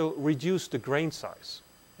also reduce the grain size.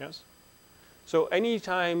 Yes. So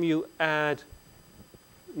anytime you add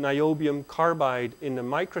niobium carbide in the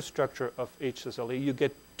microstructure of HSLA, you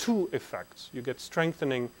get two effects. You get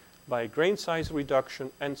strengthening by grain size reduction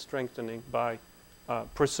and strengthening by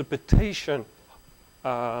precipitation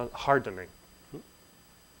hardening.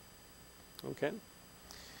 Okay.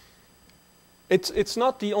 It's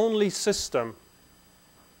not the only system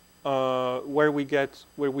where we get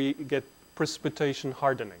precipitation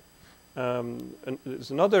hardening.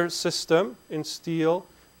 there's another system in steel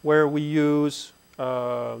where we use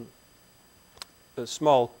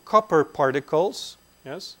small copper particles,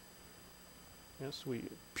 yes,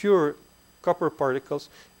 pure copper particles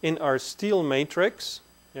in our steel matrix,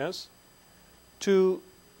 yes, to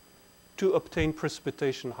obtain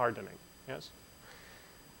precipitation hardening, yes.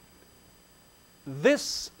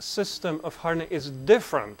 This system of hardening is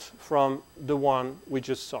different from the one we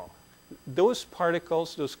just saw. Those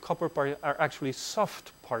particles, those copper particles, are actually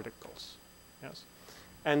soft particles, yes,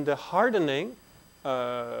 and the hardening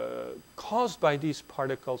caused by these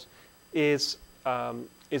particles is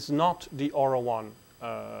not the Aura-1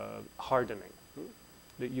 hardening.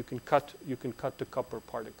 You can cut the copper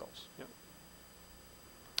particles. Yeah.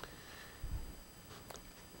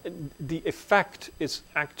 The effect is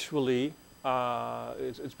actually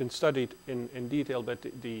it's been studied in detail, but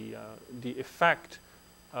the effect,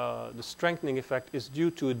 the strengthening effect, is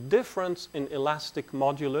due to a difference in elastic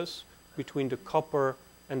modulus between the copper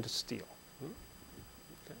and the steel.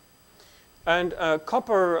 Okay. And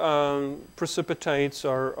copper precipitates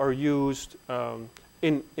are used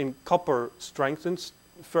in copper strengthened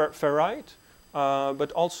ferrite,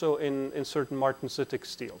 but also in certain martensitic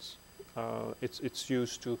steels. It's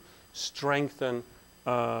used to strengthen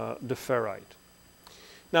the ferrite.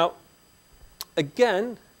 Now,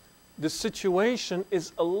 again, the situation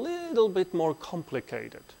is a little bit more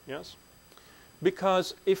complicated, yes?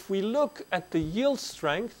 Because if we look at the yield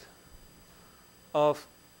strength of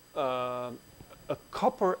a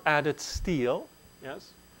copper-added steel,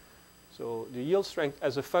 yes? So the yield strength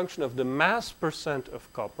as a function of the mass percent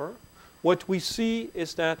of copper, what we see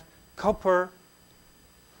is that copper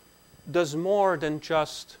does more than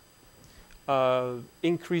just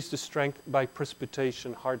increase the strength by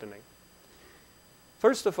precipitation hardening.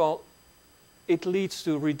 First of all, it leads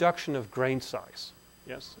to reduction of grain size.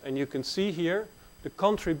 Yes, and you can see here the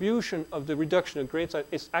contribution of the reduction of grain size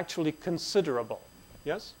is actually considerable.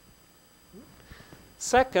 Yes.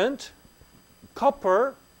 Second,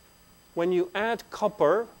 copper. When you add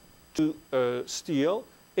copper to steel,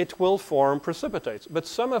 it will form precipitates, but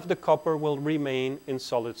some of the copper will remain in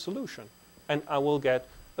solid solution, and I will get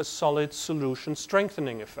a solid solution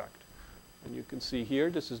strengthening effect. And you can see here,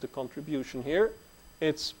 this is the contribution here.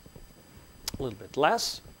 It's a little bit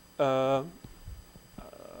less, a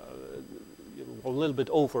little bit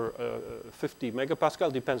over 50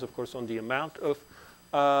 megapascal, depends of course on the amount of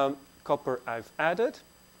copper I've added.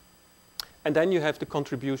 And then you have the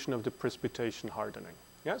contribution of the precipitation hardening.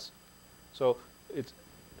 Yes? So it's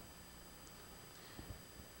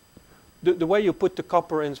the way you put the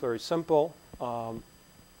copper in is very simple.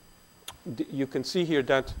 You can see here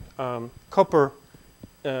that copper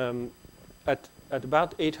at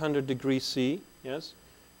about 800 degrees C, yes,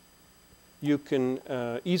 you can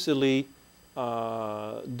easily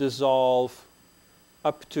dissolve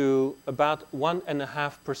up to about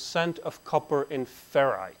 1.5% of copper in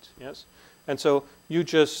ferrite. Yes, and so you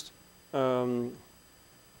just a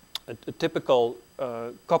typical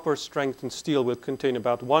copper strengthened steel will contain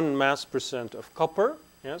about 1 mass percent of copper.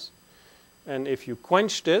 Yes, and if you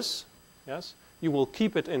quench this, yes, you will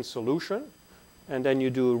keep it in solution, and then you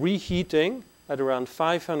do reheating at around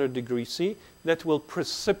 500 degrees C. That will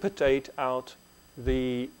precipitate out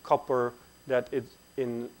the copper that is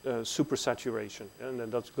in supersaturation, and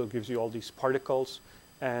then that gives you all these particles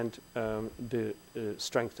and the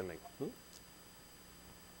strengthening.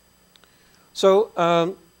 So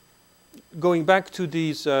going back to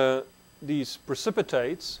these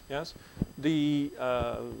precipitates, yes, the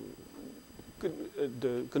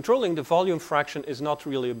controlling the volume fraction is not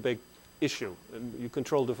really a big issue. You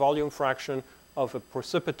control the volume fraction of a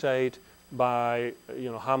precipitate by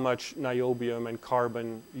how much niobium and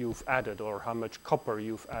carbon you've added or how much copper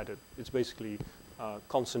you've added. It's basically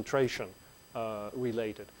concentration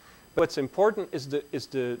related. But what's important is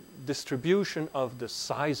the distribution of the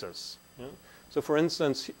sizes. Yeah? So for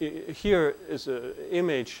instance, here is an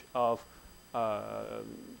image of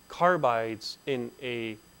carbides in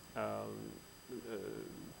a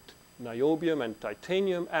niobium and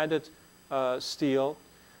titanium added steel.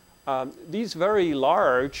 These very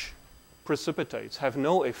large precipitates have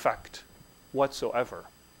no effect whatsoever,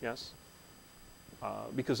 yes,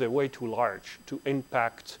 because they're way too large to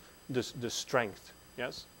impact the strength,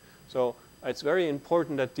 yes. So it's very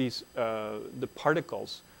important that these the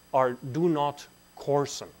particles do not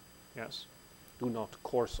coarsen, yes, do not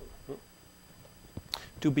coarsen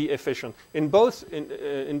to be efficient in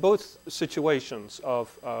both situations of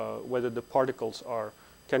whether the particles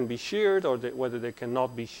can be sheared or whether they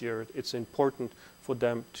cannot be sheared. It's important for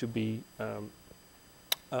them to be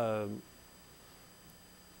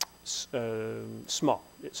small.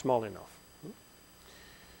 It's small enough.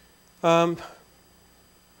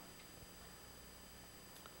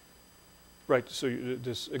 Right. So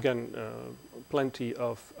there's again plenty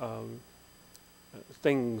of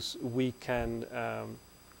things we can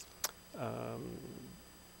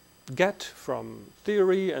get from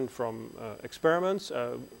theory and from experiments.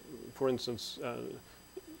 For instance,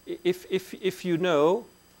 if you know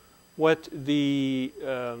what the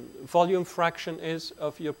volume fraction is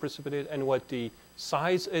of your precipitate and what the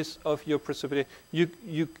size is of your precipitate,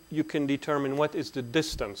 you can determine what is the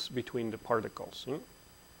distance between the particles.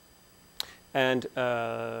 And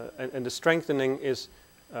the strengthening is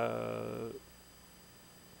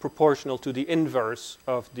proportional to the inverse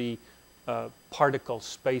of the particle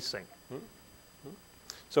spacing.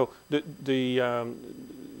 So the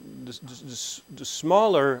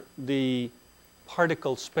smaller the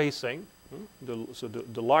particle spacing, so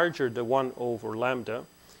the larger the 1 over lambda,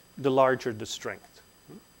 the larger the strength.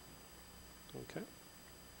 Okay,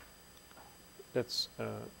 that's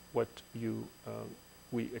what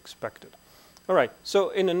we expected. All right. So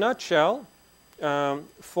in a nutshell,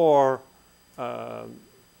 for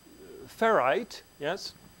ferrite,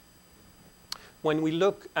 yes, when we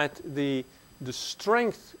look at the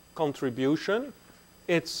strength contribution,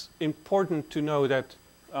 it's important to know that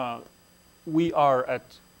we are at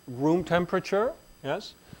room temperature.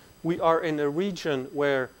 Yes, we are in a region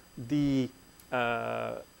where the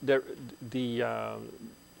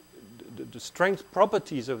strength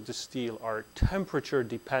properties of the steel are temperature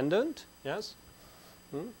dependent. Yes,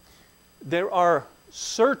 there are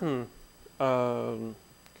certain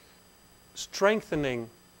strengthening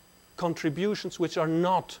contributions which are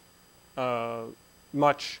not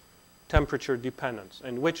much temperature dependent.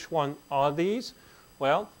 And which one are these?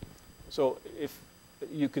 Well, so if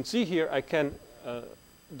you can see here, I can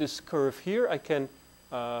this curve here, I can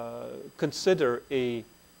consider a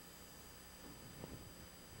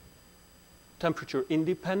temperature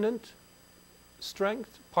independent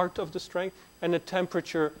strength, part of the strength, and a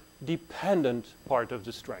temperature dependent part of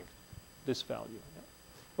the strength, this value. Yeah.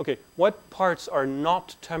 Okay, what parts are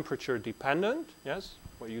not temperature dependent? Yes,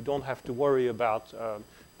 well, you don't have to worry about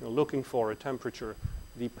looking for a temperature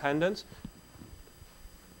dependence.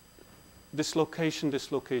 Dislocation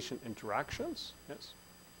interactions. Yes.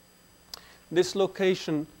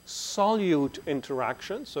 Dislocation solute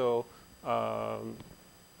interaction. So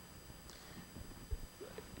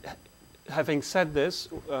having said this,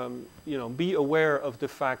 be aware of the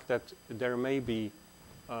fact that there may be,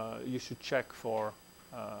 you should check for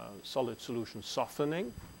solid solution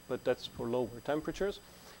softening, but that's for lower temperatures.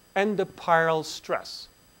 And the piral stress,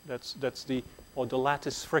 that's the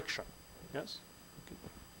lattice friction. Yes, you can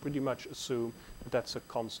pretty much assume that that's a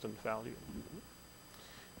constant value.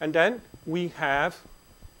 And then we have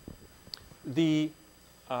the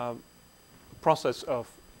process of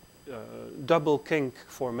double kink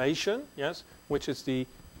formation, yes, which is the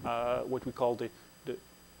what we call the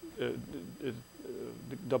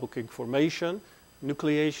double kink formation,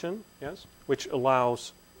 nucleation, yes, which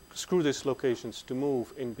allows screw dislocations to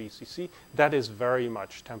move in BCC. That is very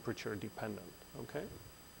much temperature dependent. Okay,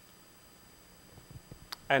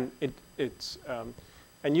 and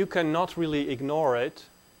and you cannot really ignore it,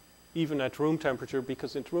 even at room temperature,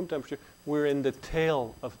 because at room temperature we're in the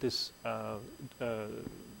tail of this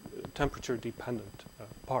temperature dependent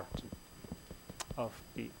part of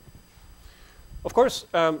E. Of course,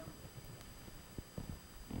 that's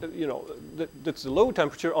the low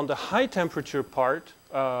temperature. On the high temperature part,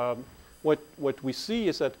 what we see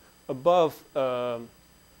is that above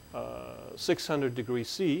 600 degrees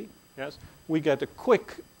C, yes, we get a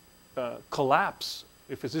quick collapse.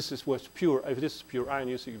 If this is pure iron,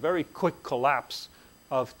 you see a very quick collapse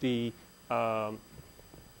of the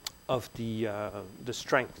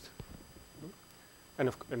strength, and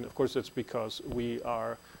of course that's because we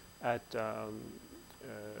are at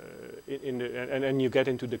and you get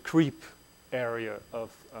into the creep area of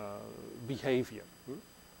behavior.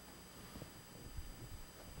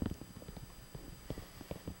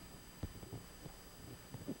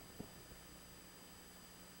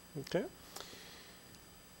 Okay.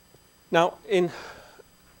 Now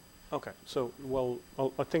okay, so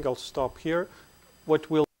I think I'll stop here. What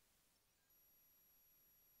we'll